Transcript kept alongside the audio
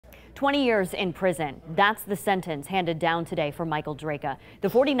20 years in prison. That's the sentence handed down today for Michael Drejka. The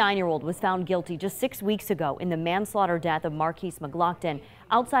 49-year-old was found guilty just 6 weeks ago in the manslaughter death of Markeis McGlockton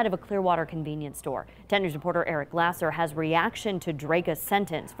outside of a Clearwater convenience store. 10 News reporter Eric Glasser has reaction to Drejka's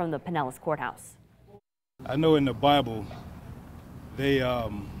sentence from the Pinellas courthouse. I know in the Bible, it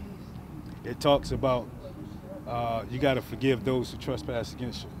talks about you got to forgive those who trespass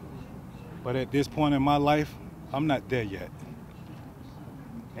against you. But at this point in my life, I'm not there yet.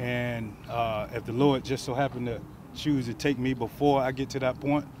 And if the Lord just so happened to choose to take me before I get to that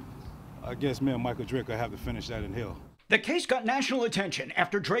point, I guess me and Michael Drejka have to finish that in hell. The case got national attention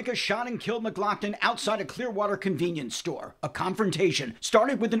after Drejka shot and killed McGlockton outside a Clearwater convenience store. A confrontation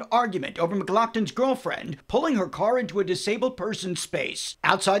started with an argument over McGlockton's girlfriend pulling her car into a disabled person's space.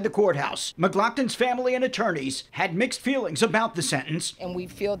 Outside the courthouse, McGlockton's family and attorneys had mixed feelings about the sentence. And we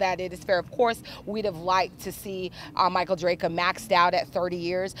feel that it is fair. Of course, we'd have liked to see Michael Drejka maxed out at 30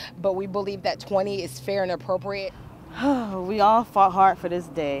 years, but we believe that 20 is fair and appropriate. We all fought hard for this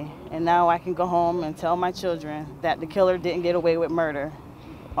day, and now I can go home and tell my children that the killer didn't get away with murder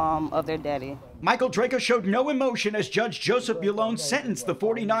of their daddy. Michael Drejka showed no emotion as Judge Joseph Bulone sentenced the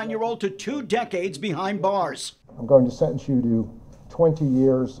 49-year-old to 2 decades behind bars. I'm going to sentence you to 20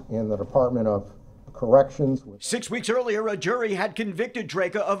 years in the Department of Corrections. 6 weeks earlier, a jury had convicted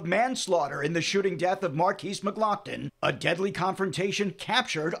Drejka of manslaughter in the shooting death of Markeis McGlockton, a deadly confrontation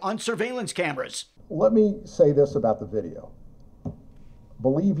captured on surveillance cameras. Let me say this about the video.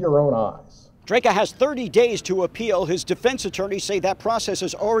 Believe your own eyes. Drejka has 30 days to appeal. His defense attorneys say that process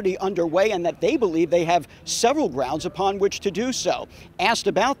is already underway and that they believe they have several grounds upon which to do so. Asked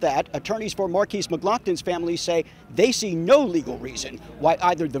about that, attorneys for Markeis McGlockton's family say they see no legal reason why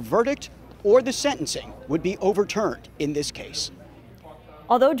either the verdict or the sentencing would be overturned in this case.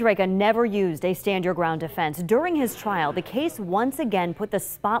 Although Drejka never used a stand-your-ground defense, during his trial, the case once again put the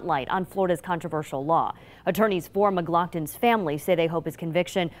spotlight on Florida's controversial law. Attorneys for McGlockton's family say they hope his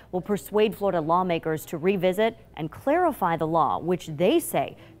conviction will persuade Florida lawmakers to revisit and clarify the law, which they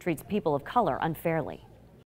say treats people of color unfairly.